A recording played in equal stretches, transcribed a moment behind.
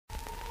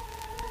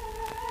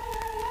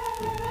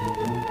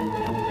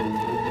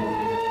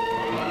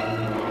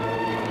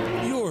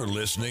You're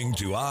listening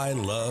to I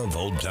Love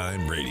Old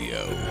Time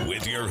Radio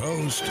with your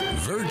host,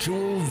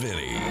 Virtual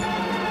Vinny.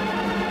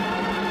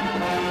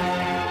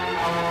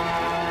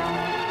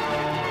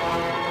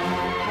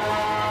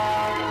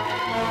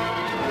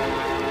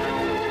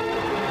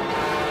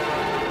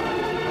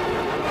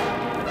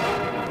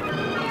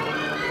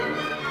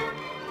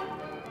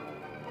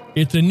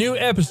 It's a new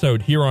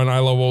episode here on I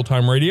Love Old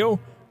Time Radio.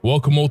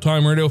 Welcome, Old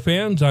Time Radio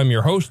fans. I'm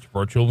your host,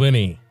 Virtual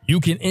Vinny. You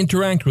can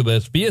interact with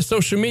us via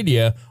social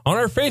media on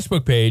our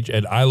Facebook page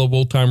at I Love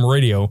Old Time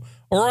Radio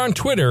or on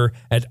Twitter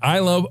at I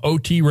Love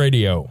OT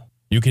Radio.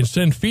 You can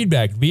send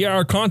feedback via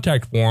our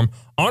contact form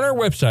on our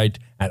website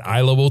at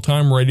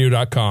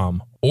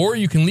iloveoldtimeradio.com, or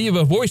you can leave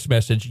a voice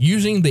message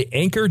using the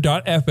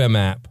Anchor.fm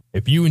app.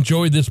 If you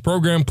enjoyed this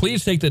program,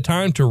 please take the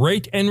time to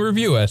rate and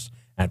review us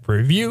at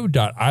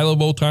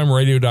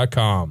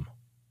review.iloveoldtimeradio.com.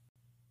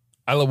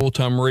 I Love Old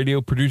Time Radio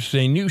produces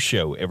a new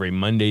show every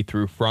Monday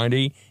through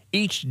Friday,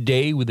 each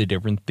day with a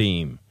different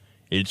theme.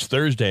 It's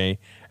Thursday,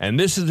 and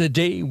this is the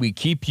day we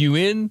keep you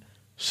in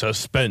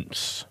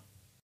suspense.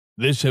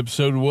 This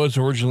episode was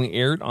originally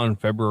aired on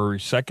February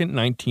 2nd,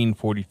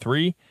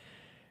 1943,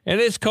 and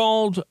it's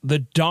called The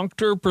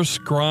Doctor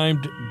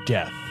Prescribed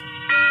Death.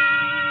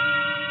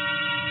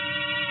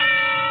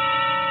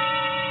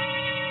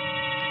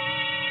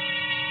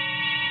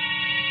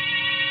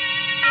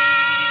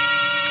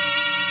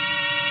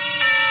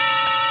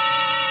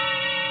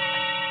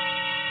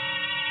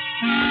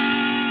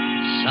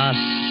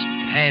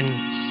 Suspense.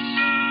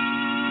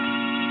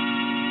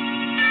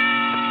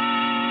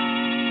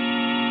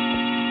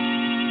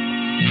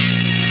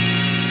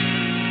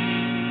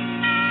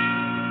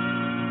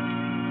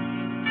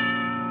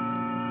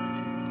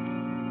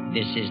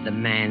 This is the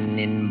Man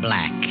in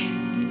Black,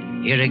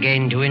 here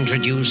again to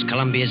introduce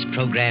Columbia's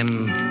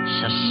program,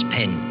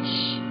 Suspense.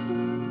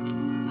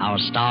 Our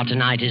star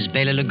tonight is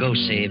Bela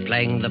Lugosi,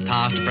 playing the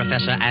part of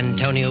Professor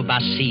Antonio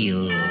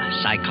Basile,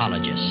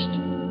 psychologist.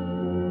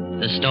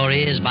 The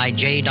story is by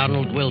J.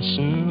 Donald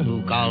Wilson,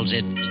 who calls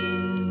it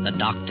The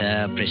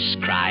Doctor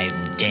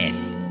Prescribed Death.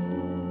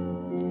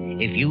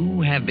 If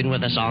you have been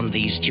with us on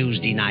these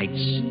Tuesday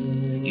nights,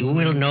 you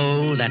will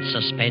know that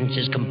suspense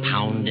is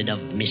compounded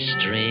of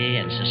mystery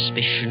and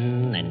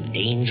suspicion and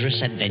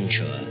dangerous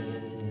adventure.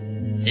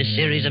 This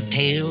series of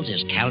tales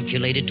is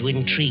calculated to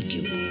intrigue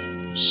you,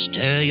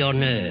 stir your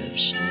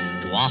nerves,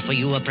 to offer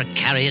you a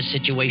precarious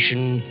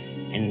situation,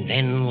 and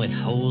then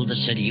withhold the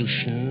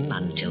solution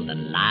until the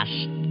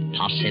last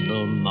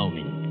possible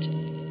moment.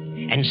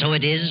 And so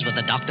it is with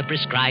The Doctor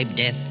Prescribed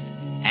Death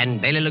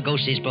and Bela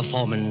Lugosi's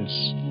performance.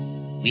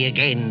 We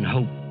again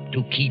hope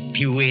to keep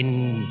you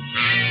in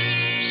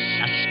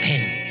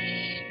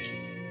suspense.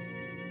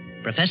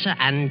 Professor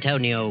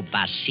Antonio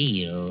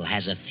Basile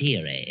has a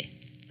theory,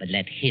 but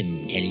let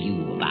him tell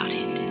you about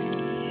it.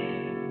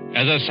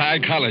 As a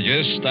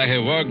psychologist, I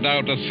have worked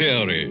out a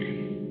theory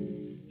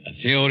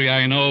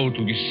I know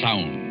to be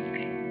sound.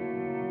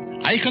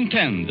 I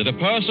contend that a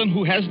person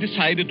who has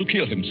decided to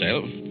kill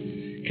himself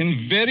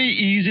can very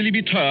easily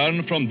be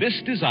turned from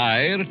this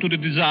desire to the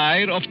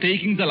desire of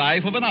taking the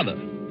life of another.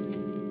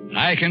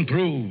 I can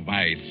prove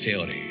my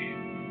theory,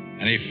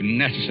 and if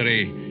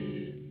necessary,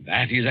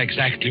 that is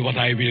exactly what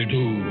I will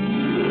do.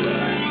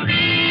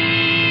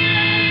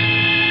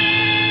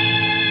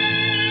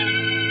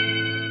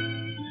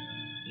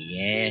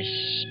 Yes,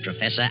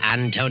 Professor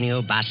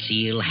Antonio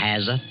Basile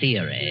has a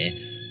theory,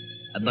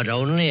 but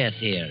only a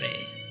theory.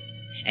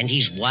 And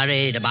he's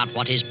worried about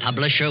what his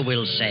publisher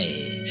will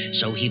say,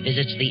 so he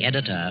visits the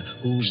editor,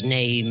 whose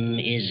name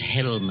is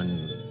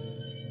Hellman.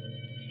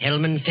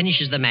 Hellman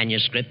finishes the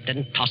manuscript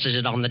and tosses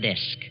it on the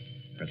desk.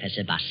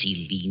 Professor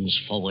Basile leans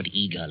forward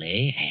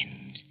eagerly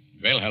and...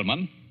 Well,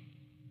 Hellman,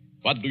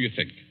 what do you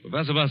think?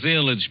 Professor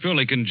Basile, it's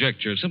purely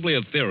conjecture, simply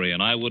a theory,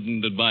 and I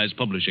wouldn't advise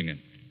publishing it.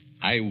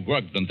 I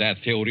worked on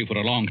that theory for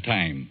a long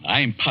time.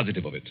 I'm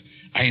positive of it.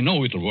 I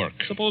know it'll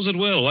work. Suppose it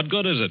will. What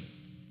good is it?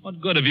 What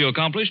good have you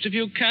accomplished if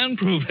you can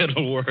prove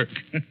it'll work?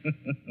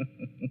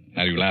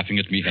 Are you laughing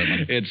at me,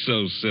 Hellman? It's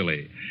so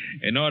silly.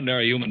 An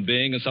ordinary human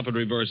being has suffered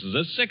reverses.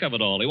 Is sick of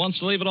it all. He wants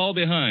to leave it all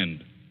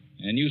behind.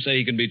 And you say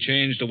he can be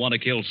changed to want to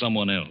kill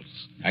someone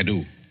else. I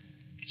do.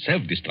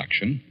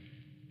 Self-destruction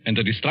and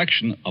the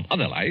destruction of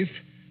other life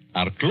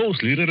are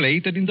closely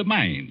related in the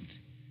mind.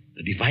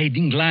 The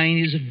dividing line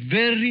is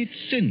very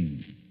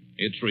thin.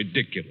 It's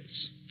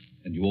ridiculous.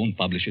 And you won't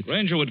publish it?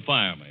 Granger would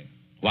fire me.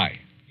 Why?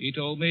 He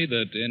told me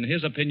that, in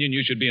his opinion,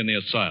 you should be in the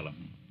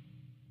asylum.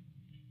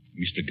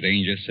 Mr.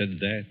 Granger said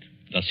that.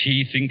 Does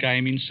he think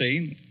I'm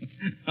insane?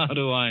 How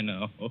do I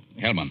know?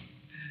 Hellman,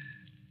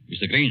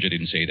 Mr. Granger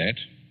didn't say that.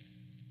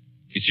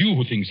 It's you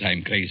who thinks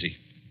I'm crazy.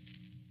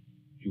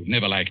 You've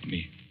never liked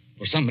me.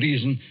 For some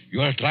reason,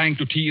 you are trying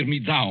to tear me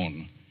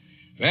down.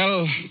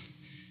 Well,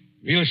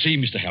 we'll see,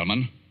 Mr.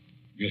 Hellman.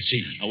 We'll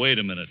see. Now, wait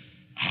a minute.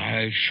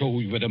 I'll show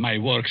you whether my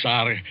works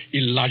are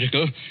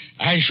illogical.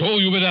 I'll show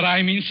you whether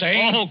I'm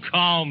insane. Oh,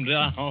 calm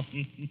down.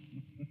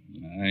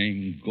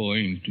 I'm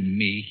going to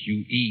make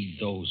you eat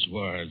those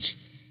words.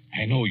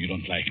 I know you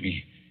don't like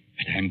me,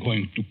 but I'm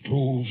going to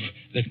prove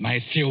that my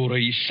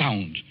theory is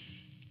sound.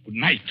 Good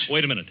night.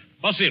 Wait a minute.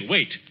 Basile,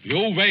 wait.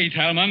 You wait,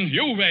 Hellman.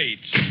 You wait.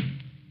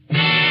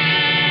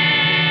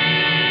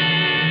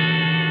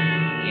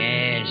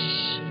 Yes,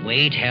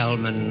 wait,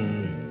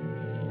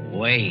 Hellman.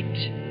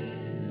 Wait.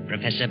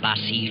 Professor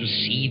Basile,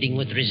 seething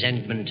with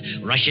resentment,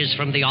 rushes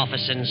from the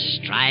office and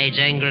strides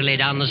angrily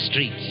down the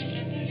street.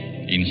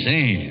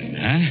 Insane,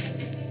 huh?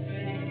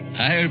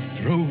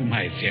 I'll prove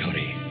my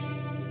theory.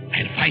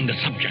 I'll find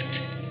a subject.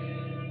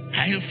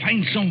 I'll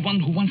find someone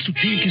who wants to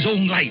take his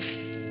own life.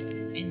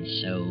 And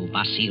so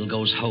Basile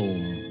goes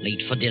home,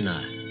 late for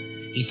dinner.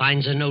 He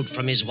finds a note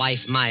from his wife,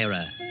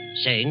 Myra,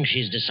 saying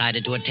she's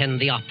decided to attend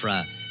the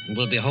opera and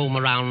will be home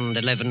around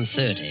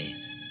 11:30.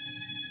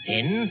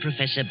 Then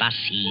Professor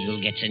Basile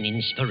gets an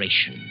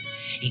inspiration.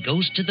 He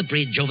goes to the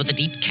bridge over the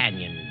deep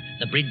canyon,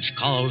 the bridge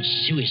called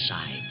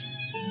Suicide.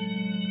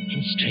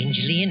 And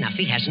strangely enough,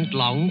 he hasn't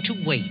long to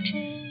wait.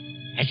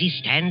 As he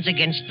stands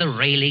against the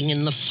railing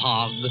in the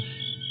fog,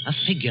 a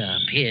figure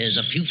appears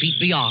a few feet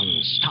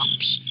beyond,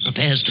 stops,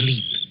 prepares to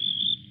leap.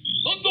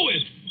 Don't do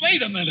it.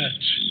 Wait a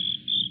minute.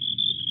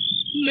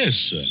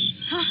 Listen.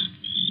 Huh?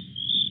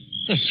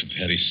 That's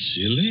very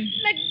silly.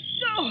 Let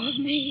go of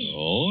me.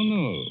 Oh,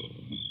 no.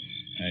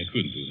 I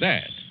couldn't do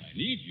that. I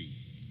need you.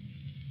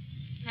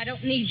 I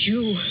don't need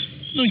you.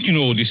 Don't you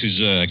know this is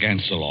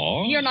against the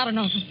law? You're not an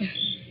officer.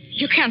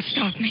 You can't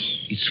stop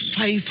me. It's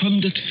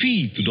 500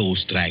 feet to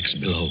those tracks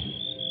below.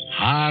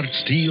 Hard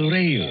steel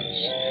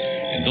rails.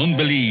 And don't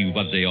believe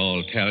what they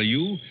all tell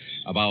you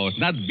about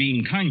not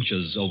being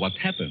conscious of what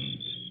happened.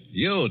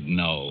 You'd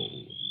know.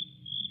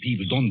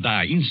 People don't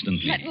die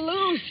instantly. Let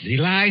loose. They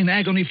lie in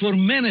agony for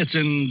minutes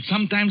and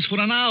sometimes for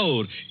an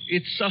hour.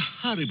 It's a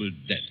horrible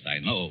death, I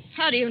know.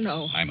 How do you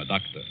know? I'm a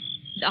doctor.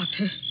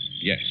 Doctor.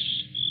 Yes.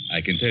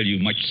 I can tell you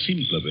much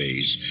simpler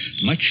ways,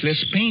 much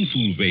less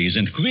painful ways,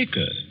 and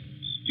quicker.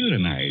 You're a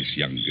nice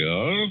young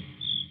girl.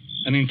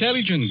 An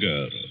intelligent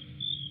girl.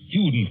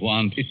 You wouldn't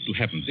want it to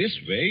happen this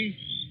way.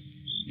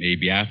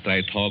 Maybe after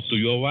I talk to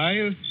you a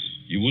while,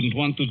 you wouldn't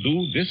want to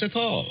do this at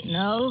all.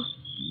 No?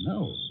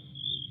 No.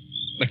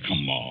 But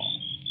come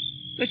on.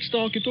 Let's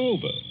talk it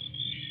over.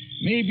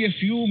 Maybe a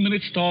few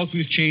minutes' talk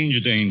will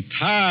change the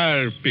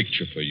entire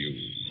picture for you.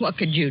 What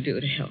could you do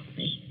to help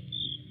me?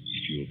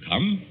 If you'll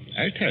come,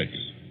 I'll tell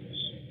you.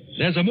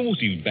 There's a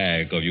motive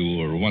back of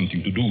your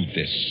wanting to do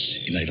this,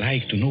 and I'd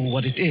like to know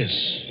what it is.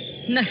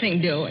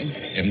 Nothing doing.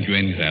 Haven't you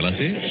any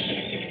relatives?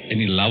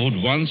 Any loved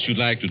ones you'd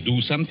like to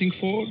do something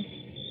for?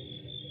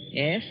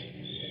 Yes?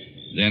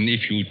 Then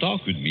if you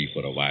talk with me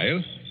for a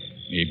while,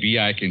 maybe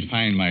I can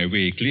find my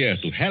way clear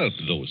to help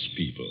those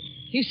people.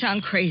 You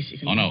sound crazy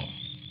to me. Oh, no.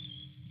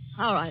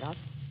 All right, I'll...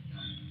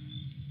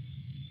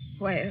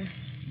 Where?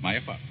 My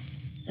apartment.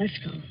 Let's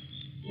go.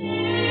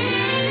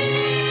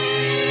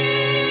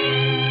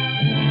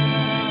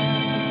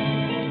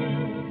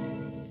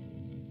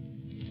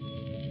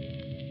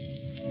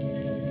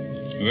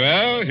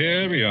 Well,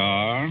 here we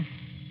are.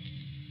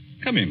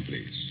 Come in,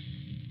 please.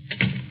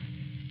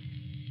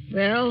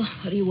 Well,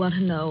 what do you want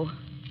to know?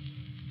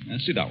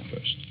 Sit down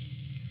first.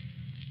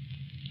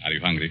 Are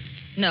you hungry?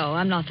 No,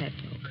 I'm not that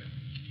broke.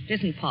 It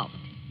isn't poverty.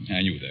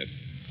 I knew that.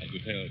 I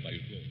could tell by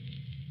your clothes.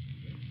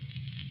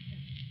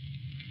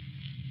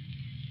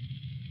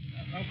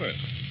 Now, first,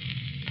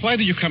 why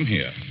did you come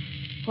here?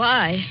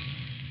 Why?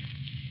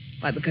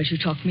 Why, because you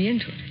talked me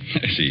into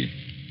it. I see.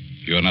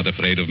 You're not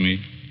afraid of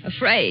me?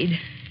 Afraid?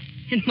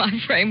 In my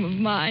frame of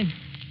mind.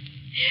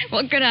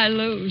 What can I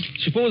lose?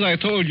 Suppose I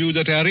told you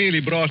that I really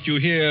brought you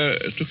here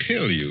to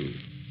kill you.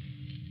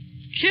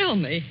 Kill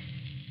me?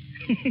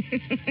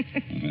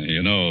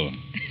 You know,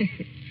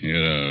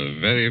 you're a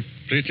very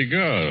pretty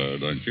girl,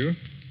 don't you?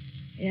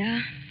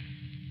 Yeah?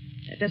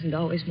 That doesn't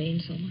always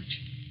mean so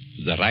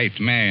much. The right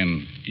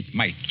man, it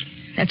might.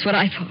 That's what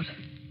I thought.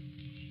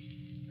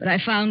 But I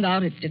found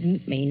out it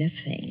didn't mean a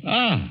thing.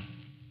 Ah,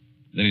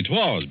 then it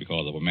was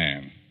because of a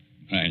man.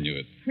 I knew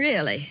it.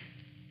 Really?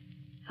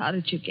 How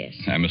did you guess?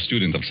 I'm a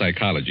student of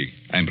psychology.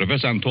 I'm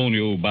Professor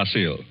Antonio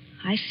Basile.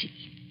 I see.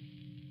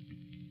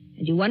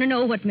 And you want to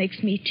know what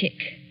makes me tick.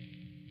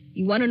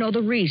 You want to know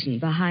the reason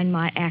behind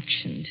my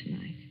action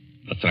tonight.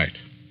 That's right.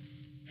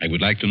 I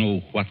would like to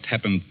know what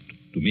happened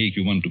to make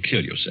you want to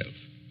kill yourself.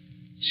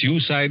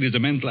 Suicide is a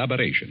mental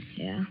aberration.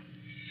 Yeah?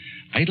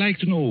 I'd like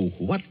to know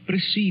what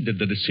preceded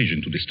the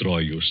decision to destroy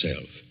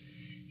yourself.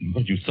 And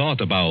what you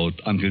thought about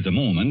until the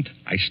moment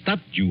I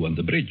stopped you on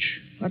the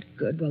bridge. What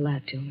good will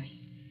that do me?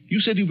 You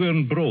said you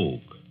weren't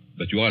broke,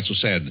 but you also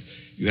said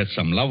you had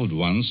some loved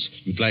ones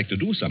you'd like to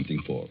do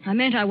something for. I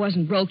meant I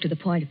wasn't broke to the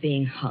point of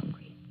being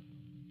hungry.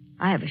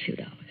 I have a few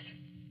dollars.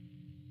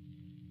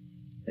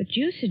 But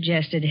you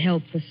suggested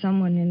help for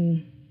someone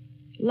in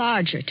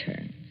larger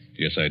terms.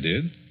 Yes, I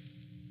did.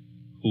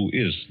 Who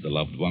is the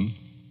loved one?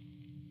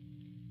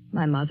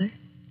 My mother?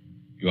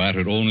 You are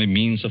her only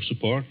means of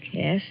support?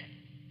 Yes.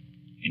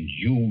 And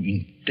you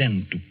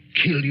intend to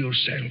kill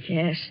yourself?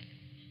 Yes.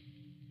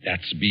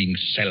 That's being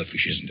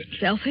selfish, isn't it?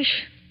 Selfish?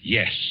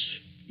 Yes.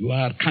 You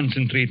are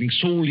concentrating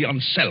solely on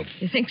self.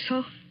 You think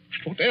so?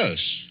 What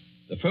else?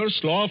 The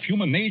first law of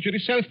human nature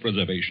is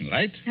self-preservation,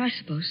 right? I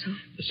suppose so.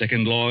 The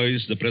second law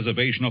is the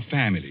preservation of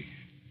family.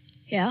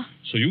 Yeah?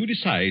 So you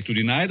decide to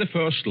deny the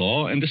first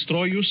law and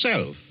destroy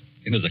yourself.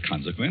 And as a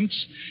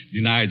consequence,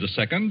 deny the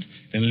second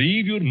and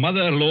leave your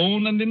mother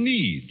alone and in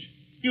need.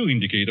 You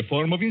indicate a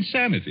form of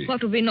insanity.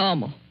 What would be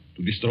normal?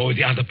 To destroy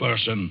the other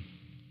person,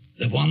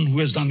 the one who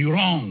has done you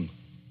wrong.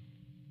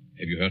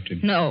 Have you hurt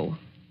him? No.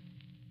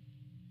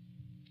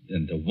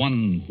 Then the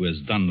one who has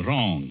done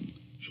wrong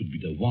should be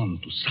the one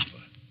to suffer.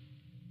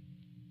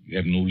 You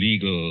have no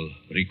legal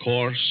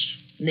recourse?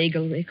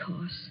 Legal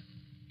recourse?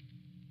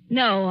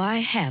 No, I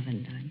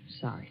haven't, I'm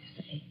sorry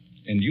to say.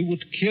 And you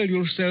would kill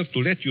yourself to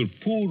let your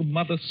poor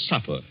mother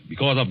suffer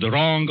because of the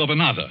wrong of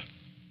another.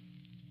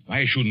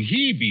 Why shouldn't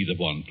he be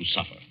the one to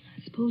suffer?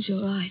 I suppose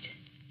you're right.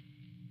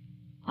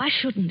 Why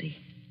shouldn't he?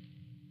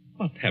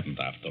 What happened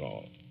after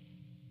all?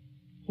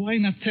 Why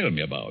not tell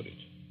me about it?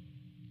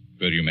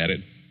 Were you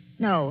married?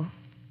 No.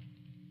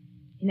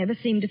 He never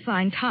seemed to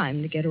find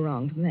time to get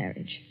around to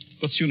marriage.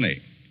 What's your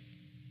name?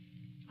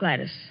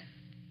 Gladys.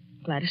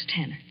 Gladys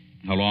Tanner.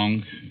 How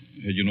long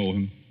had you known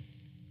him?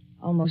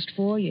 Almost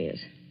 4 years.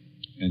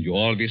 And you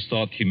always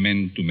thought he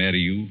meant to marry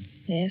you?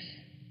 Yes.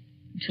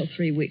 Until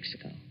 3 weeks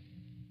ago.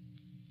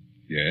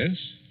 Yes?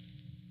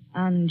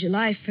 On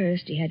July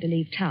 1st, he had to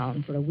leave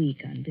town for a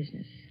week on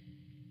business.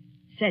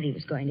 Said he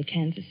was going to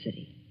Kansas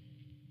City.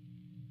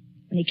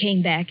 When he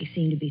came back, he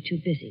seemed to be too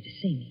busy to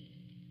see me.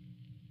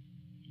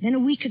 Then a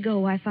week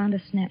ago, I found a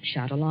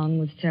snapshot along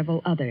with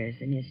several others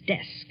in his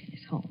desk in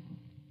his home.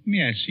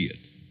 May I see it?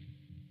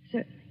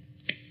 Certainly.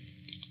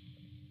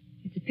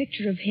 It's a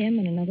picture of him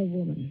and another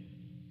woman.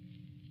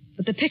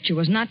 But the picture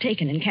was not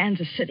taken in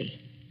Kansas City.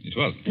 It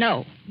wasn't?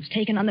 No, it was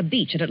taken on the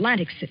beach at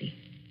Atlantic City.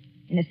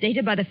 And it's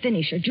dated by the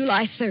finisher,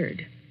 July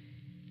 3rd.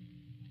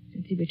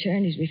 Since he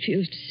returned, he's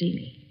refused to see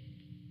me.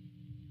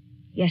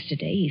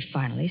 Yesterday, he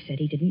finally said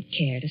he didn't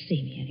care to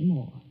see me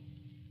anymore.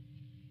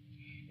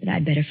 That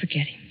I'd better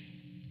forget him.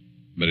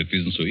 But it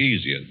isn't so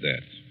easy as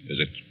that, is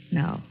it?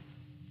 No.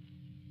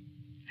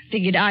 I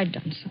figured I'd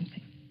done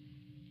something.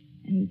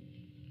 And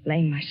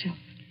blame myself.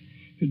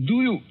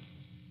 Do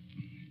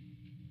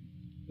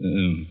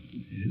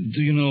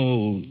you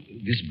know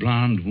this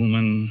blonde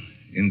woman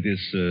in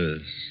this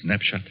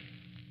snapshot?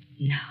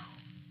 No.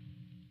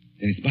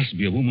 Then it must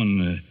be a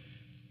woman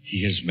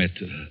he has met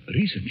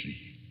recently.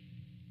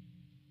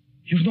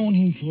 You've known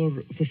him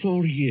for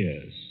 4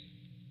 years.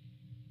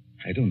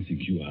 I don't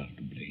think you are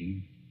to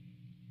blame.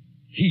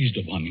 He's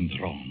the one in the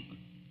wrong.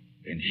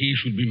 And he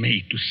should be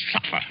made to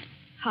suffer.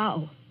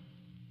 How?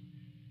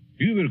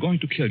 You were going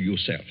to kill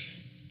yourself.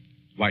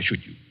 Why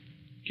should you?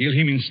 Kill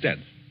him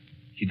instead.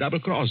 He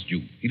double-crossed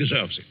you. He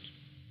deserves it.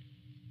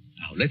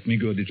 Now, let me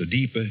go a little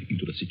deeper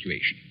into the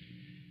situation.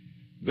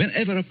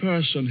 Whenever a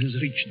person has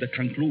reached the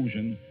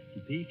conclusion to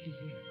take his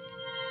life...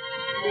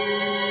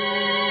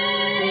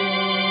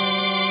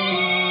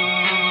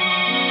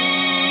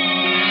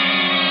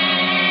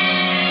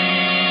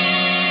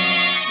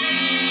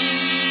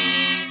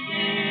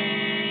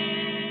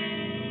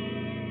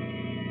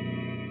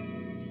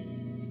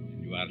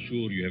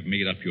 Sure you have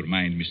made up your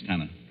mind, Miss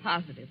Tanner?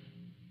 Positive.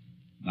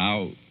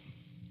 Now,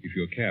 if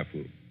you're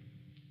careful,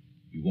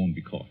 you won't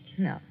be caught.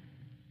 No.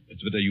 But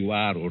whether you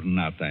are or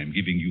not, I'm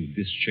giving you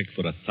this check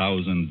for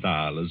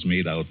 $1,000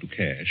 made out to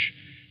cash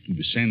to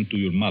be sent to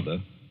your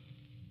mother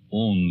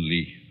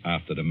only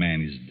after the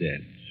man is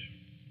dead.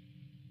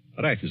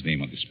 Write his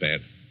name on this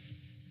pad.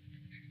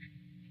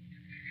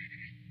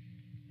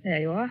 There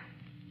you are.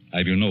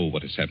 I will know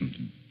what has happened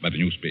by the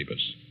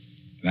newspapers.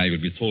 And I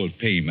will withhold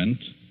payment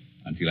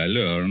until I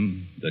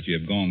learn that you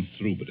have gone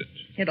through with it.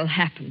 It'll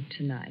happen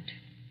tonight.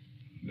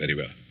 Very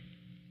well.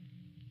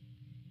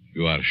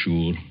 You are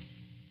sure?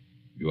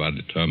 You are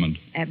determined?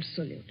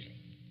 Absolutely.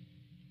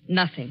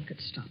 Nothing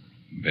could stop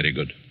me. Very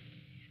good.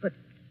 But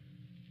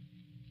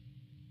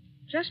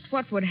just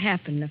what would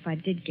happen if I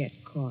did get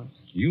caught?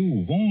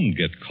 You won't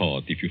get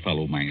caught if you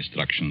follow my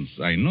instructions.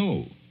 I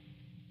know.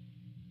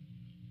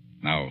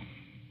 Now,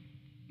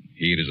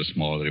 here is a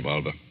small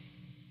revolver.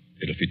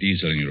 It'll fit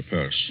easily in your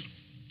purse.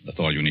 That's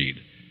all you need.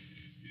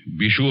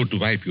 Be sure to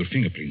wipe your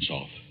fingerprints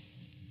off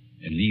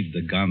and leave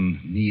the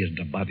gun near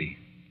the body.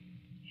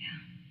 Yeah.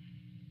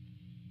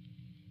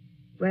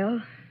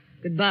 Well,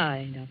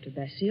 goodbye, Dr.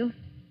 Basile.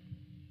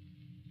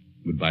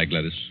 Goodbye,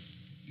 Gladys,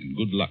 and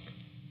good luck.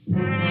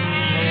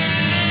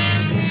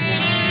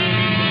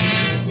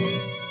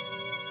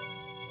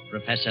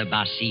 Professor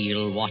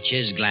Basile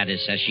watches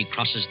Gladys as she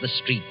crosses the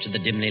street to the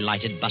dimly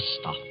lighted bus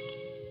stop.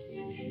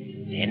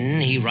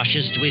 Then he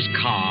rushes to his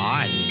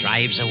car and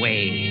drives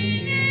away.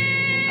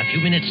 A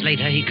few minutes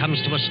later, he comes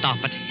to a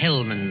stop at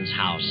Hellman's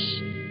house.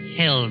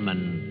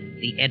 Hellman,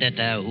 the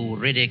editor who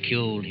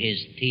ridiculed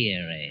his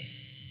theory.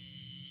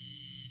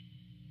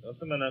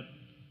 Just a minute.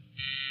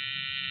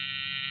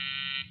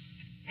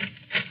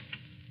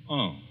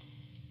 Oh.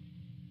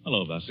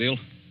 Hello, Basile.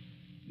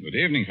 Good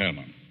evening,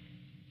 Herman.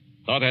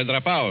 Thought I'd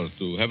drop out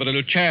to have a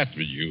little chat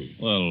with you.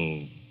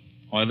 Well,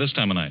 why this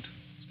time of night?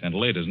 It's kind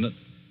of late, isn't it?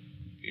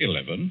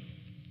 11.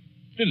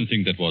 Didn't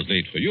think that was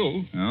late for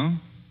you. No?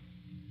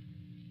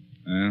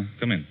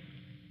 Come in.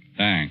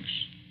 Thanks.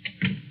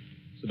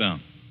 Sit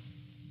down.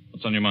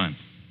 What's on your mind?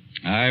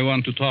 I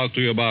want to talk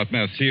to you about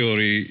my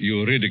theory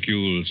you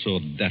ridicule so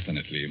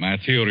definitely. My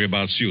theory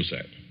about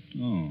suicide.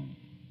 Oh.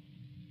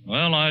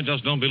 Well, I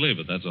just don't believe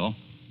it, that's all.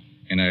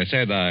 And I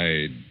said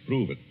I'd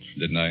prove it,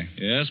 didn't I?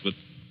 Yes, but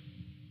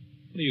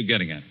what are you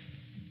getting at?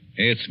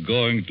 It's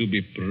going to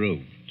be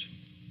proved.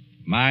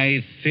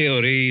 My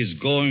theory is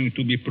going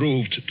to be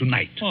proved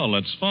tonight. Well,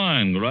 that's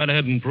fine. Go right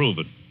ahead and prove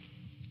it.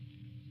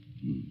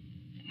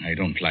 I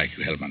don't like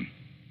you, Hellman.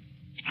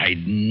 I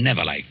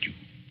never liked you.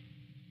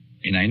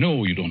 And I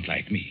know you don't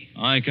like me.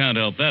 I can't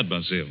help that,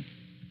 Basile.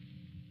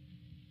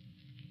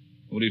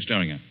 What are you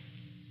staring at?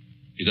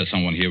 Is there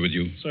someone here with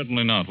you?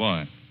 Certainly not.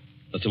 Why?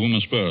 That's a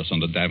woman's purse on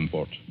the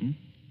Davenport.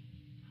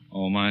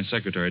 Oh, my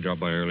secretary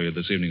dropped by earlier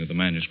this evening with the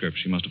manuscript.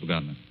 She must have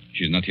forgotten it.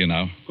 She's not here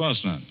now? Of course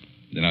not.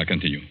 Then I'll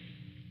continue.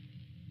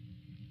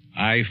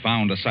 I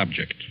found a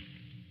subject.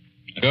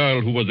 A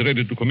girl who was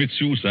ready to commit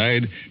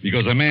suicide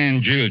because a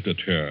man jilted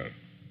her.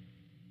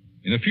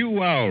 In a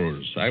few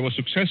hours, I was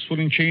successful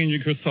in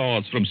changing her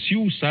thoughts from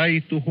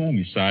suicide to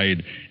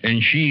homicide,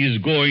 and she is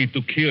going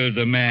to kill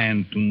the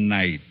man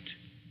tonight.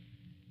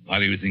 What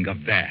do you think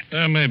of that?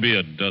 There may be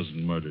a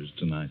dozen murders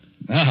tonight.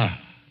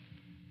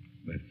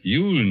 But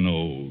you'll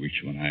know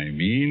which one I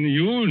mean.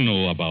 You'll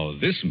know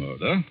about this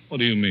murder. What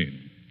do you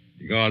mean?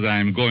 Because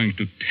I'm going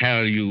to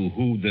tell you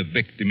who the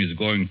victim is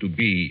going to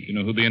be. You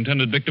know who the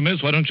intended victim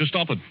is? Why don't you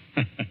stop it?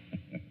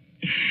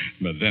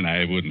 But then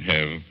I wouldn't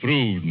have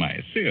proved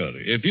my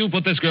theory. If you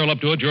put this girl up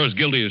to it, you're as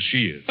guilty as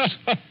she is.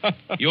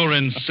 You're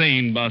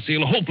insane,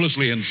 Basile.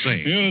 Hopelessly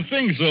insane. You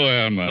think so,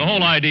 Herman? The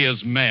whole idea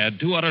is mad.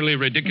 Too utterly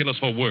ridiculous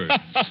for words.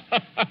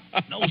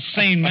 No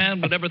sane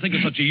man would ever think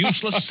of such a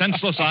useless,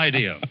 senseless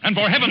idea. And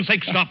for heaven's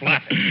sake, stop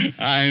laughing.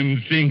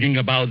 I'm thinking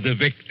about the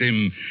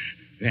victim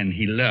when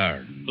he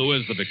learned. Who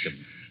is the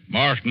victim?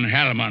 Martin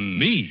Hellman.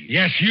 Me?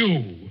 Yes,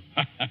 you.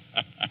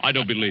 I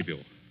don't believe you.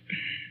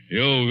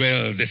 You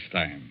will this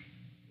time.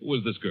 Who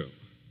is this girl?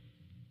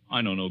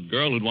 I know no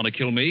girl who'd want to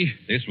kill me.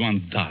 This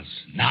one does.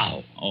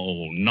 Now.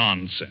 Oh,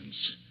 nonsense.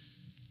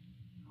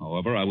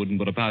 However, I wouldn't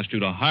put it past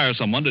you to hire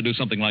someone to do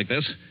something like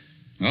this.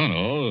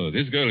 No,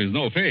 this girl is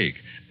no fake.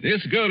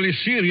 This girl is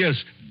serious,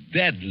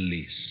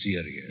 deadly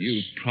serious.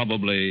 You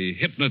probably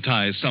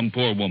hypnotized some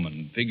poor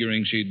woman,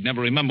 figuring she'd never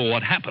remember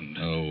what happened.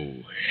 Oh,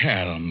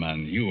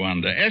 Hellman, you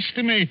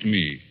underestimate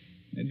me.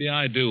 Maybe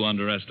I do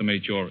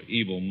underestimate your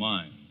evil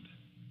mind.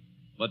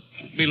 But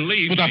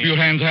believe Put me... up your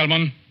hands,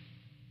 Hellman.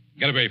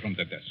 Get away from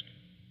that desk.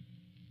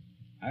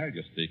 I'll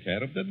just take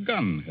care of that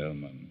gun,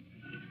 Hellman.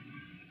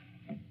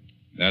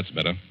 That's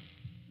better.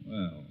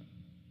 Well,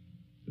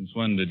 since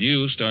when did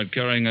you start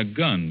carrying a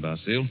gun,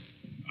 Basile?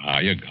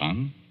 A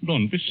gun?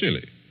 Don't be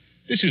silly.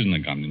 This isn't a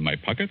gun in my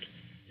pocket.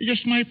 It's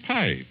just my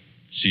pipe.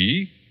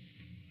 See?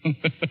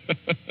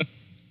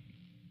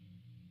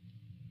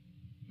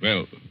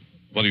 Well,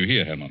 what do you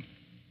hear, Herman?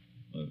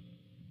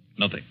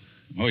 Nothing.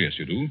 Oh, yes,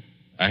 you do.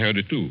 I heard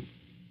it, too.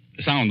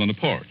 A sound on the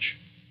porch.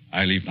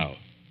 I leave now.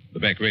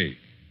 The back way.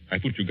 I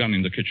put your gun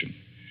in the kitchen.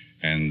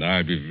 And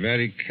I'll be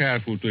very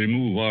careful to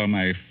remove all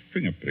my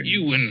fingerprints.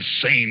 You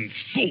insane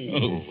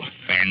fool. Oh,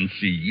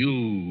 fancy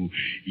you.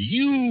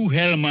 You,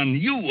 Hellman,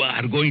 you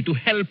are going to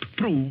help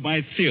prove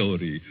my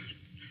theory.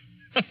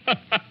 Good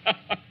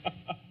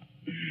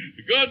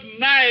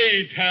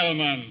night,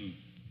 Hellman.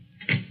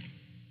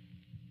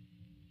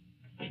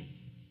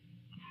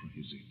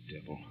 Crazy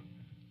devil.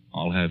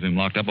 I'll have him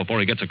locked up before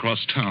he gets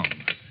across town.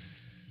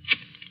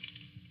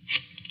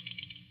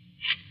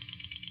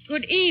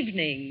 Good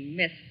evening,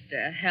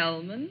 Mr.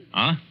 Hellman.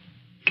 Huh?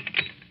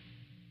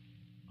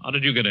 How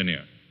did you get in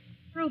here?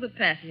 Through the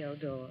patio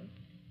door.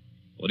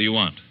 What do you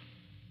want?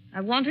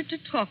 I wanted to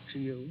talk to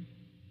you.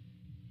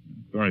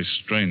 Very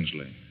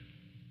strangely.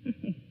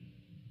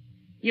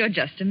 You're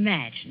just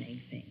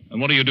imagining things.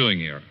 And what are you doing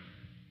here?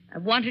 I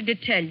wanted to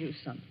tell you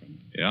something.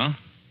 Yeah?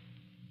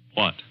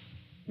 What?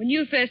 When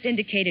you first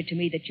indicated to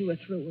me that you were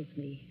through with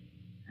me,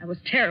 I was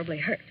terribly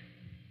hurt.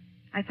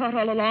 I thought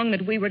all along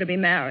that we were to be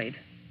married.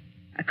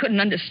 I couldn't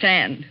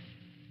understand.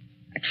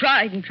 I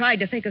tried and tried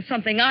to think of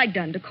something I'd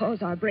done to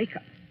cause our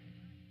breakup.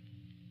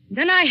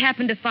 Then I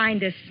happened to find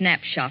this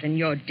snapshot in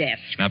your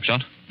desk.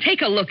 Snapshot?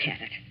 Take a look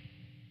at it.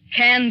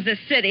 Kansas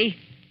City.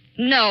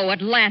 No,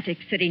 Atlantic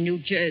City, New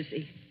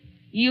Jersey.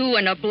 You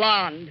and a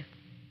blonde.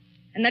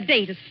 And the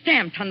date is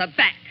stamped on the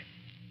back.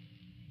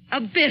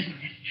 A business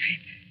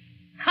trip.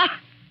 Ha!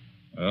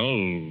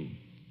 Well,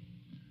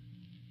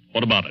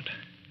 what about it?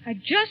 I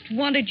just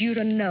wanted you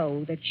to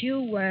know that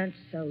you weren't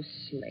so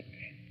slick.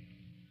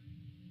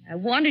 I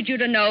wanted you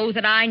to know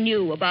that I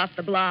knew about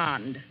the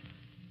blonde.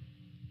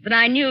 That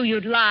I knew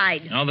you'd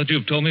lied. Now that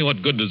you've told me,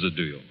 what good does it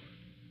do you?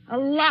 A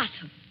lot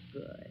of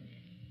good.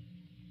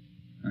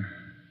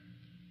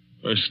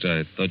 First,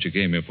 I thought you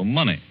came here for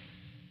money.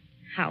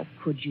 How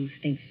could you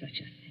think such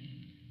a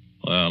thing?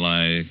 Well,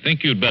 I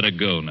think you'd better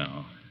go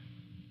now.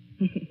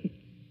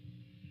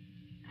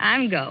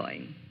 I'm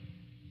going.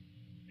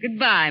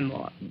 Goodbye,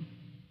 Morton.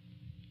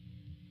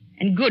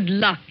 And good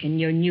luck in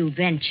your new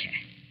venture.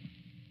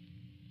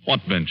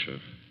 What venture?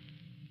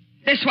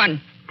 This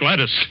one.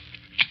 Gladys!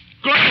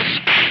 Gladys!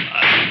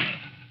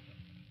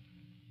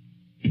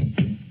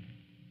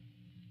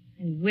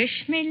 And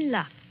wish me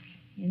luck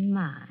in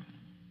mine.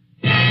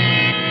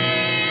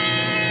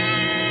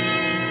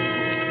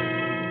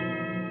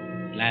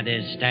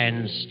 Gladys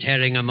stands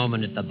staring a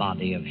moment at the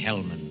body of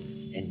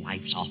Hellman, then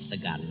wipes off the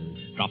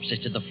gun, drops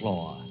it to the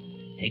floor,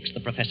 takes the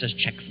professor's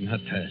check from her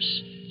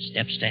purse,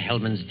 steps to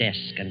Hellman's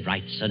desk and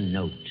writes a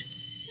note.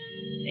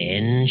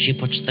 Then she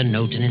puts the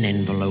note in an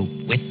envelope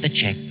with the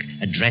check,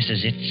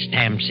 addresses it,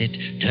 stamps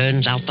it,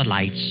 turns out the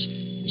lights,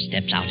 and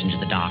steps out into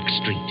the dark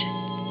street.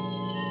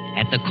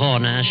 At the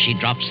corner, she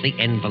drops the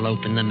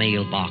envelope in the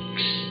mailbox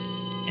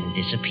and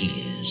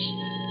disappears.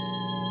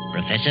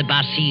 Professor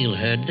Basile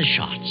heard the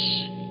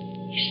shots.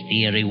 His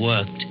theory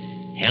worked.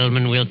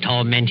 Hellman will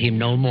torment him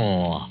no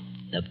more.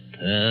 The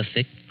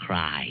perfect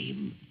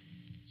crime.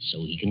 So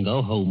he can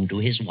go home to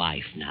his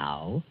wife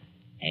now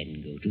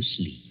and go to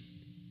sleep.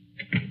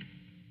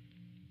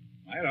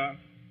 Myra.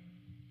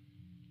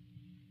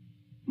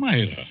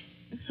 Myra.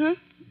 Huh?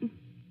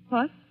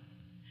 What?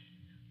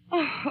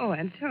 Oh,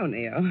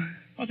 Antonio.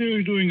 What are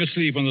you doing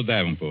asleep on the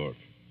Davenport?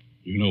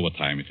 Do you know what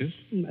time it is?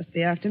 It must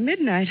be after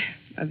midnight.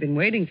 I've been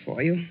waiting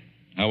for you.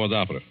 How was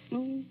opera?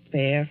 Oh,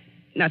 fair.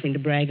 Nothing to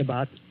brag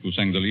about. Who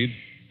sang the lead?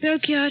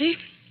 Belchiati.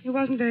 He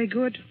wasn't very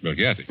good.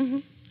 Belchiati? Mm-hmm.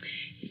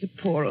 He's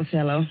a poor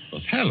Othello.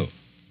 Othello?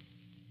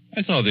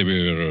 I thought they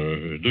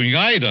were doing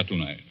Ida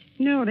tonight.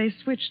 No, they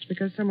switched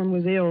because someone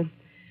was ill.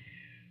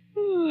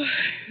 Oh,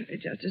 I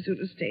just as soon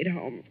as stayed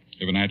home.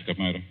 Have a nightcap,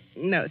 Myra?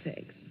 No,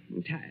 thanks.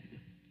 I'm tired.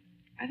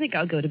 I think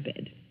I'll go to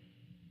bed.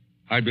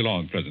 I'll be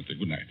along presently.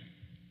 Good night.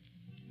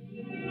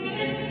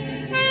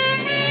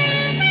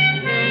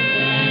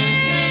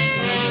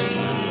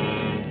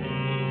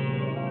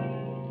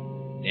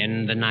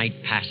 Then the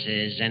night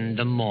passes and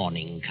the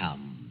morning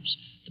comes.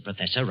 The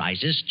professor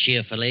rises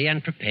cheerfully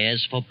and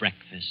prepares for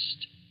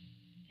breakfast.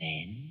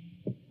 Then...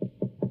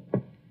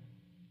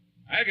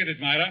 I get it,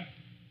 Myra.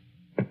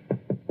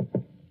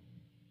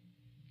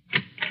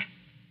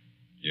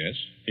 Yes?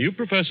 Are you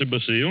Professor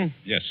Basile?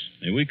 Yes.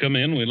 May we come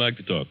in? We'd like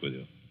to talk with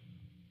you.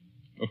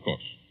 Of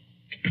course.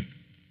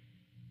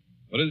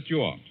 What is it you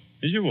want?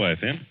 Is your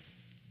wife in?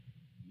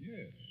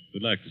 Yes.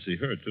 We'd like to see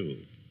her,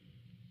 too.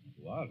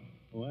 What?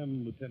 Oh,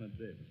 I'm Lieutenant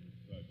Davis.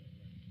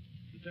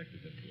 Detective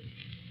headquarters.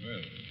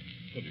 Well,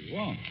 what do you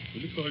want?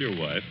 Will you call your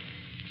wife?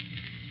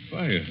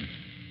 Why,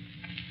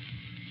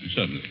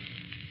 certainly.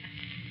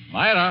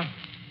 Myra.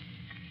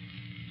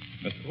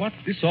 But what's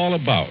this all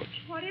about?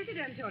 What is it,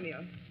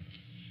 Antonio?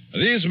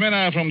 These men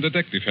are from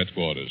detective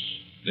headquarters.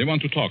 They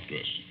want to talk to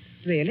us.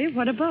 Really?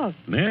 What about?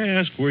 May I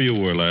ask where you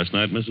were last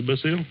night, Mrs.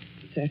 Basile?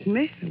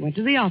 Certainly. I went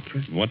to the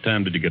opera. What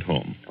time did you get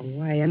home?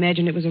 Oh, I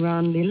imagine it was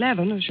around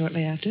 11 or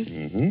shortly after.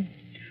 Mm-hmm.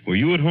 Were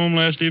you at home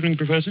last evening,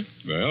 Professor?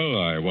 Well,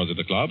 I was at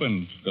the club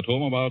and got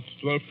home about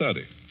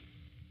 12:30.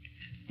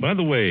 By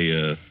the way,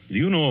 do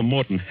you know a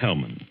Morton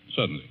Hellman?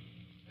 Certainly.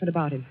 What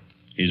about him?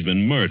 He's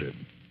been murdered.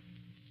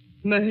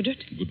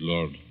 Murdered? Good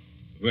Lord.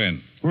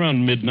 When?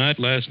 Around midnight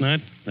last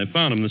night. I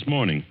found him this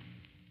morning.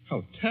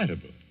 How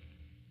terrible.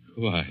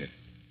 Why,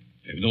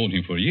 I've known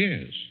him for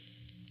years.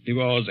 He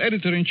was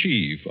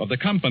editor-in-chief of the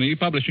company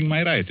publishing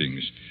my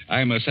writings.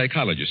 I'm a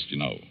psychologist, you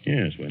know.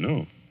 Yes, we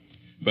know.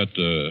 But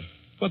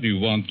what do you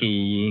want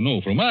to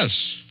know from us?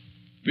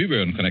 We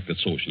weren't connected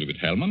socially with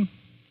Hellman,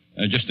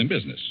 just in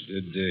business.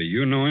 Did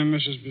you know him,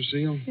 Mrs.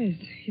 Basile?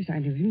 Yes, I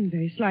knew him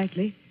very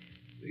slightly.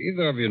 Do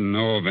either of you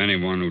know of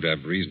anyone who'd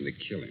have reason to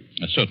kill him?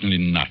 Certainly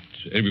not.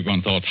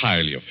 Everyone thought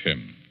highly of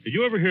him. Did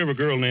you ever hear of a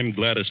girl named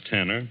Gladys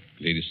Tanner?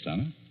 Gladys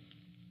Tanner?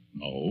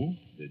 No.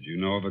 Did you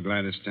know of a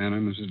Gladys Tanner,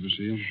 Mrs.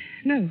 Basile?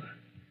 No.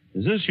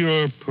 Is this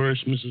your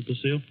purse, Mrs.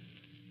 Basile?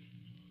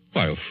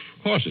 Why, of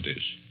course it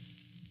is.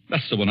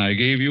 That's the one I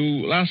gave you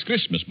last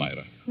Christmas,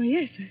 Myra. Well,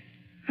 yes.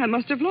 I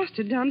must have lost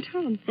it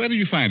downtown. Where did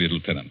you find it,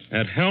 Lieutenant?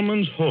 At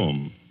Hellman's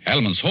home.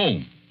 Hellman's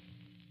home?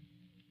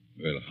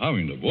 Well, how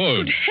in the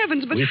world? Good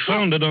heavens, but We how...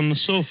 found it on the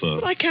sofa.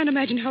 Well, I can't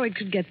imagine how it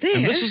could get there.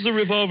 And this is the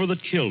revolver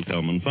that killed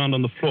Hellman, found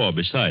on the floor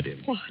beside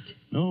him. What?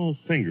 No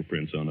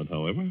fingerprints on it,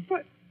 however.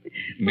 What?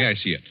 May I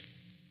see it?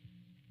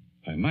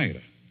 Why,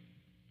 Myra,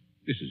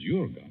 this is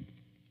your gun.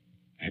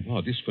 I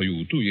bought this for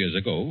you 2 years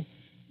ago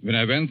when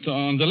I went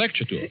on the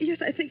lecture tour. Yes,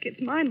 I think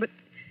it's mine, but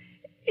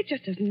it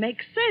just doesn't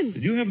make sense.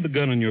 Did you have the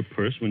gun in your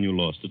purse when you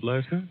lost it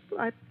last night?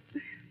 Well,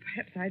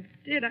 perhaps I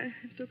did. I'm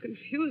so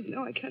confused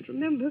now I can't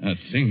remember. That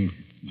thing,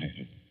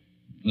 Myra.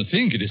 The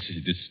thing, it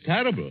is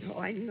terrible. Oh,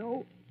 I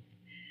know.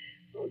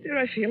 Oh, dear,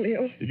 I feel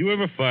ill. Did you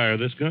ever fire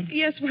this gun?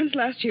 Yes, once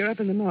last year up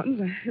in the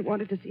mountains. I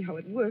wanted to see how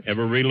it worked.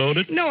 Ever reload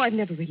it? No, I've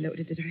never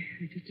reloaded it.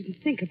 I just didn't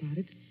think about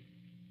it.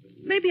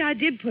 Maybe I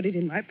did put it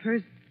in my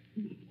purse.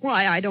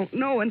 Why, I don't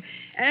know.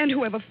 And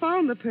whoever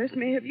found the purse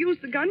may have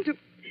used the gun to...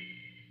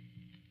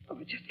 Oh,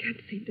 I just can't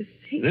seem to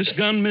think. This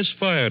gun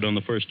misfired on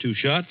the first 2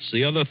 shots.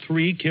 The other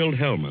 3 killed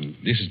Hellman.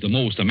 This is the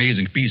most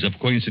amazing piece of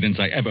coincidence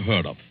I ever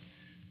heard of.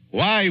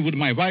 Why would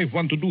my wife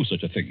want to do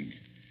such a thing?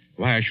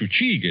 Why should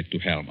she get to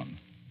Hellman?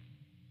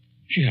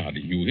 She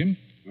hardly knew him.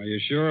 Are you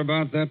sure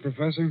about that,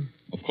 Professor?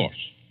 Of course.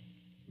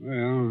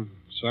 Well,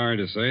 sorry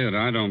to say that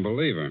I don't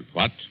believe her.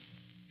 What?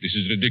 This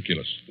is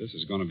ridiculous. This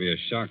is going to be a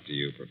shock to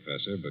you,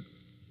 Professor, but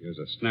here's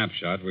a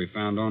snapshot we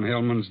found on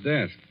Hellman's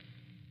desk.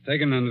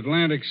 Taken in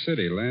Atlantic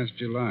City last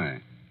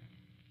July.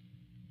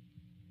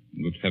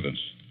 Good heavens.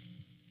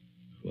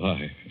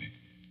 Why,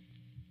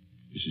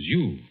 this is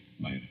you,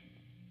 Myra.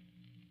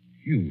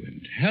 You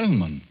and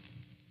Hellman.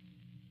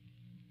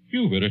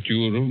 You were at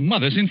your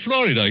mother's in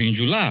Florida in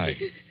July.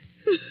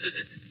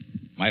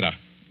 Myra,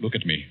 look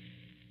at me.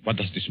 What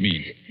does this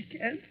mean? I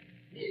can't.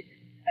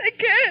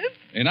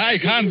 And I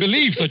can't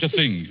believe such a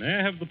thing. May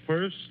I have the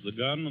purse, the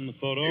gun, and the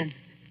photo?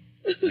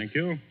 Thank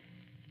you.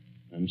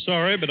 I'm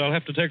sorry, but I'll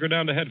have to take her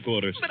down to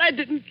headquarters. But I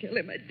didn't kill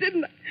him. I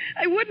didn't.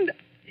 I wouldn't.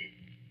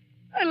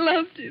 I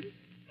loved him.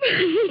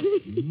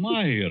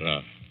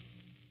 Myra.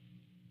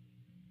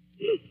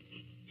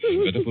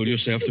 You better pull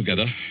yourself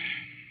together.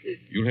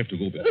 You'll have to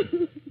go back.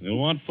 You'll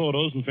want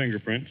photos and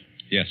fingerprints.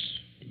 Yes.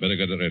 Better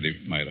get ready,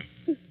 Myra.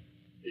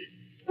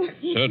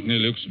 Certainly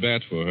looks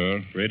bad for her.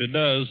 Afraid it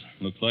does.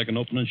 Looks like an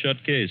open and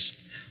shut case.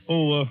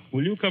 Oh,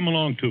 will you come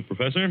along too,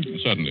 Professor?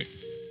 Certainly.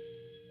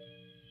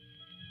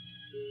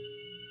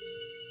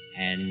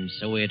 And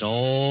so it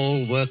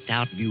all worked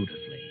out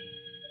beautifully.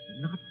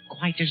 Not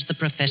quite as the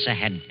professor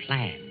had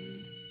planned.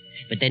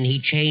 But then he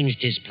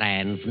changed his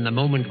plan from the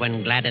moment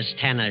when Gladys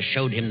Tanner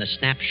showed him the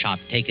snapshot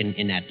taken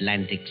in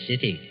Atlantic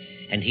City.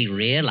 And he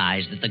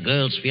realized that the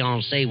girl's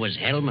fiancé was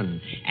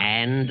Hellman,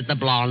 and that the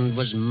blonde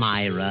was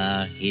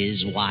Myra,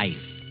 his wife.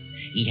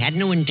 He had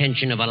no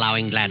intention of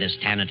allowing Gladys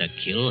Tanner to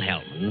kill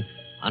Hellman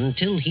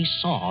until he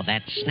saw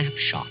that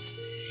snapshot.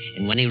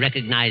 And when he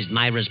recognized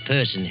Myra's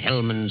purse in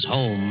Hellman's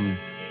home,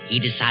 he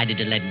decided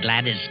to let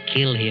Gladys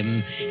kill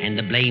him and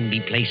the blame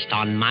be placed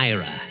on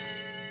Myra.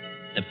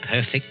 The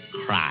perfect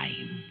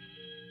crime.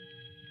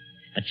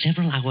 But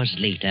several hours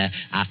later,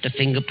 after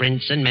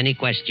fingerprints and many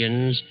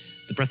questions,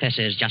 the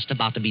professor is just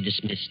about to be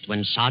dismissed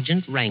when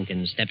Sergeant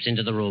Rankin steps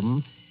into the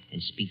room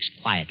and speaks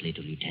quietly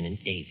to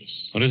Lieutenant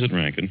Davis. What is it,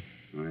 Rankin?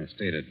 I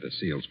stayed at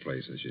Basile's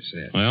place, as you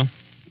said. Well?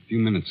 A few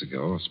minutes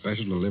ago, a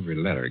special delivery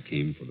letter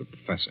came for the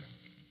professor.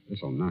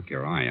 This'll knock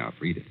your eye out.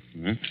 Read it.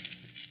 Huh?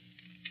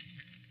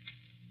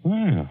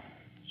 Well,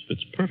 this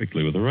fits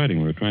perfectly with the writing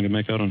we were trying to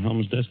make out on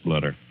Helm's desk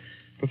blotter.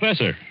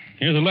 Professor,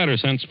 here's a letter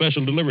sent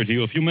special delivery to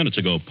you a few minutes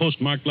ago,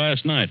 postmarked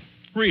last night.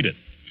 Read it.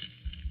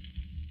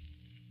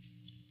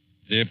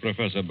 Dear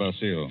Professor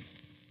Basile,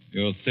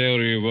 your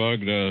theory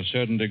worked a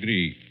certain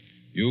degree.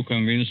 You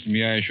convinced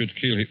me I should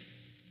kill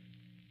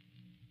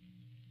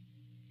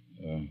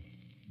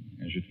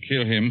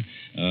him.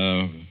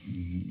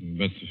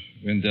 But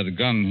when that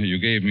gun you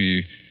gave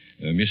me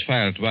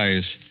misfired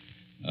twice,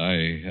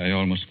 I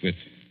almost quit.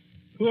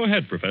 Go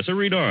ahead, Professor.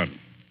 Read on.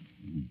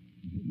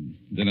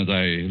 Then as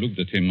I looked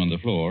at him on the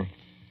floor,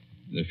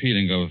 the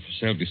feeling of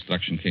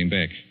self-destruction came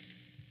back.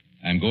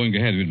 I'm going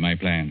ahead with my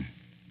plan.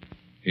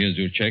 Here's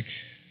your check.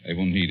 I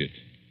won't need it.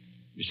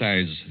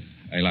 Besides,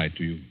 I lied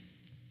to you.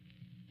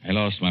 I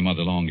lost my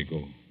mother long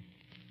ago.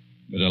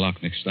 Better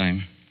luck next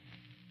time.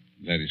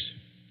 Gladys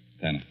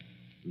Tanner.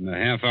 And a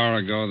half hour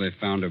ago, they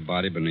found her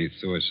body beneath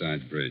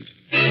Suicide Bridge.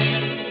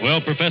 Well,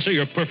 Professor,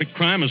 your perfect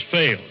crime has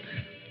failed.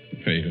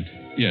 Failed?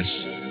 Yes,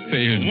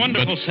 failed.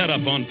 Wonderful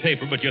setup on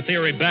paper, but your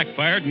theory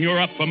backfired and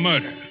you're up for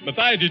murder. But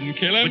I didn't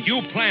kill him. But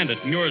you planned it,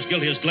 and you're as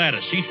guilty as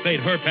Gladys. She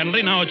paid her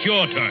penalty. Now it's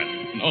your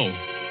turn. No.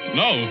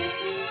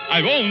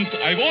 I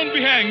won't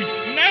be hanged.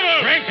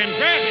 Never! Rankin,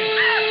 grab him!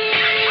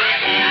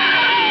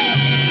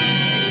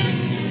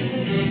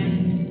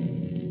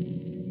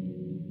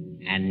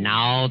 And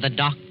now the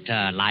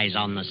doctor lies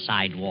on the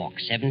sidewalk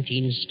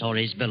 17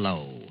 stories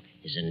below.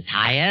 His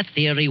entire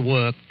theory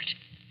worked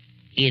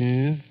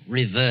in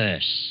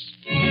reverse.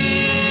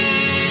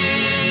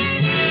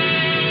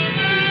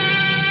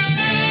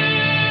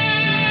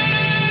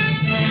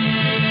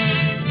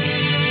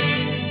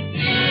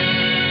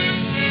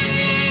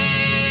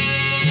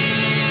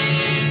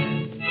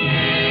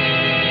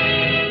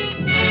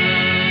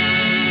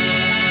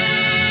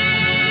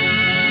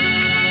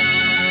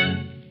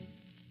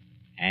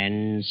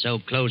 And so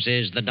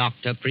closes the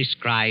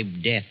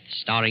doctor-prescribed death,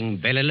 starring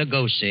Bela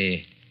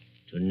Lugosi.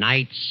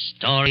 Tonight's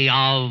story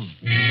of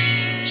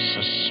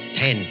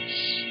suspense.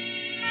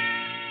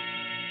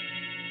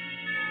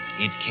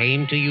 It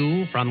came to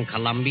you from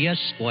Columbia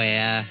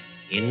Square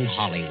in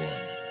Hollywood.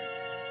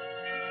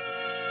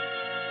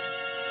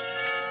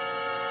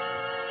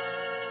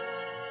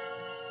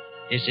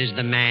 This is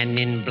the man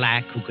in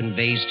black who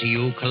conveys to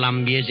you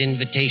Columbia's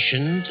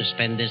invitation to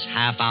spend this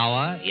half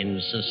hour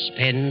in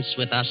suspense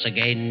with us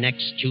again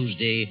next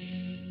Tuesday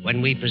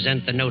when we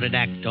present the noted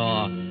actor,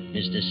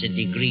 Mr.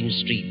 Sidney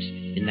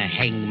Greenstreet, in The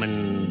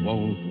Hangman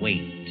Won't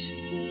Wait.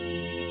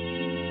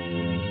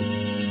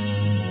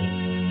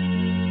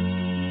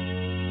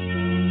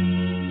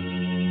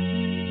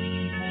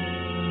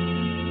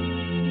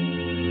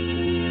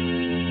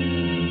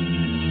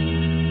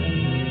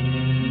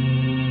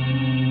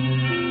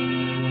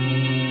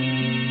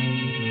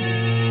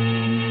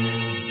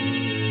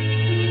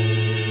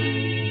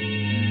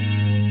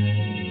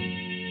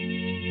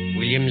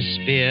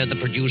 William Spear, the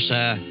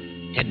producer,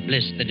 Ted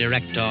Bliss, the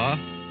director,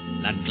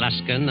 Lud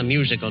Gluskin, the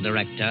musical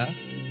director,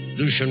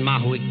 Lucian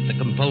Mahuik, the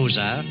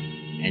composer,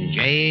 and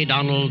J.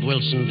 Donald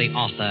Wilson, the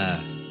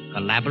author,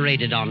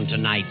 collaborated on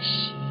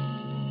tonight's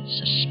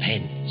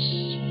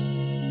Suspense.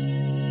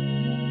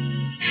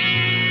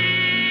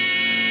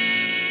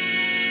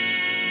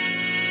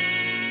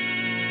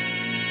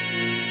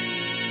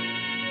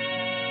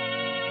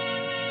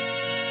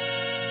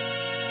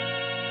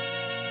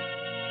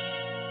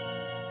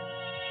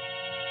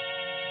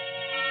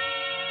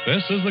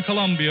 This is the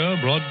Columbia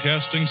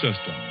Broadcasting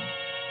System.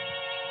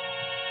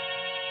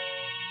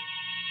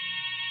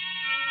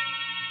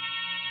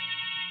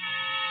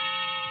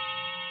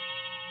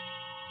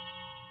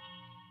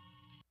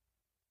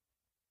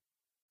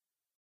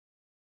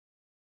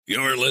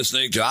 You're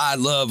listening to I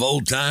Love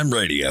Old Time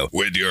Radio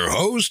with your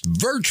host,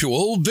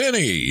 Virtual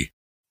Vinny.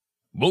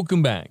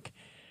 Welcome back.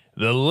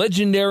 The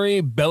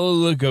legendary Bela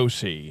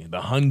Lugosi,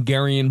 the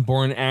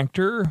Hungarian-born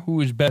actor who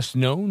is best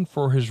known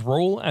for his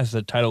role as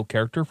the title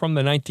character from the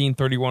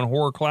 1931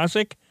 horror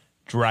classic,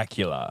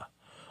 Dracula.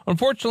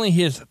 Unfortunately,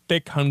 his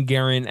thick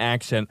Hungarian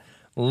accent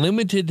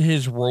limited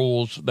his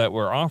roles that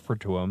were offered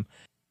to him,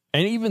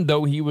 and even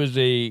though he was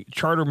a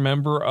charter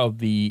member of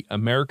the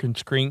American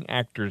Screen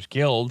Actors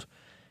Guild,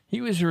 he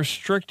was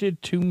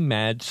restricted to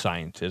mad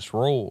scientist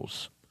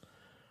roles.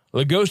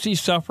 Lugosi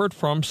suffered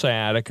from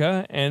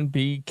sciatica and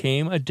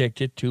became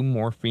addicted to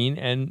morphine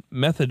and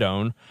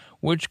methadone,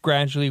 which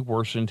gradually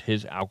worsened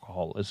his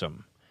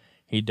alcoholism.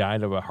 He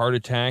died of a heart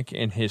attack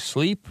in his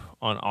sleep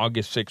on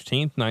August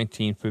 16,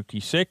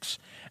 1956,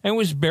 and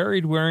was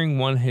buried wearing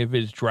one of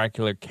his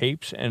Dracula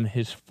capes and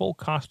his full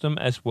costume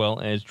as well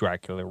as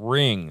Dracula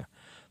ring.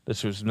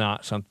 This was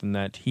not something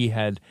that he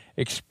had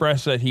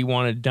expressed that he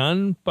wanted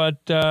done,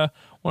 but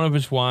one of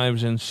his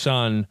wives and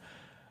son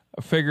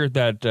figured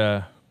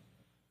that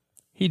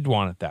he'd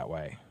want it that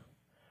way.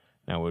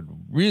 Now, what would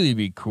really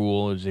be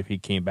cool is if he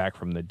came back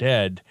from the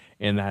dead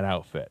in that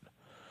outfit.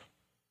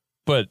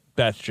 But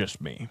that's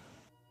just me.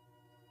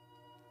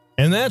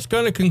 And that's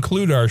going to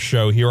conclude our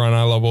show here on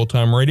I Love Old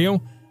Time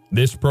Radio.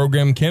 This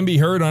program can be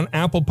heard on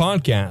Apple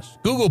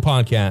Podcasts, Google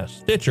Podcasts,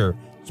 Stitcher,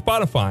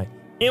 Spotify,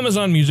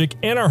 Amazon Music,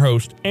 and our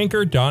host,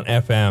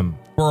 Anchor.fm.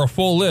 For a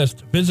full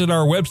list, visit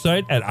our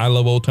website at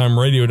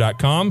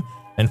iloveoldtimeradio.com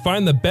and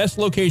find the best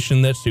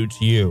location that suits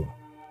you.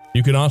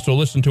 You can also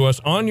listen to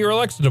us on your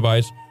Alexa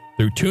device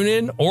through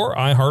TuneIn or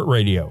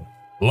iHeartRadio.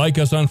 Like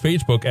us on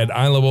Facebook at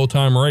I Love Old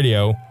Time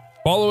Radio.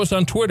 Follow us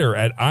on Twitter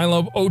at I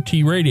Love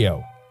OT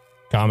Radio.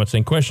 Comments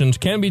and questions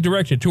can be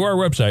directed to our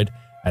website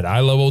at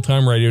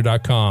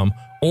iloveoldtimeradio.com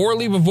or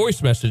leave a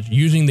voice message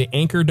using the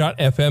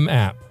Anchor.fm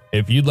app.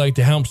 If you'd like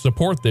to help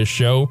support this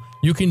show,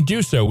 you can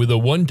do so with a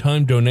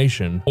one-time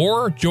donation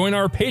or join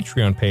our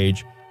Patreon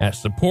page at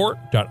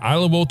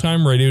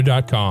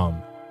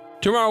support.iloveoldtimeradio.com.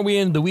 Tomorrow we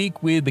end the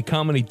week with the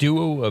comedy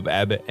duo of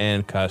Abbott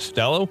and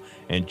Costello,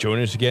 and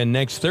join us again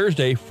next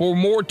Thursday for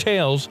more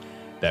tales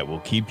that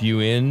will keep you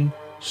in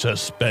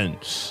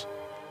suspense.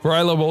 For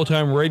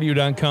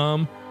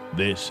iloveoldtimeradio.com,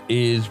 this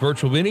is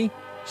Virtual Vinny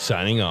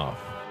signing off.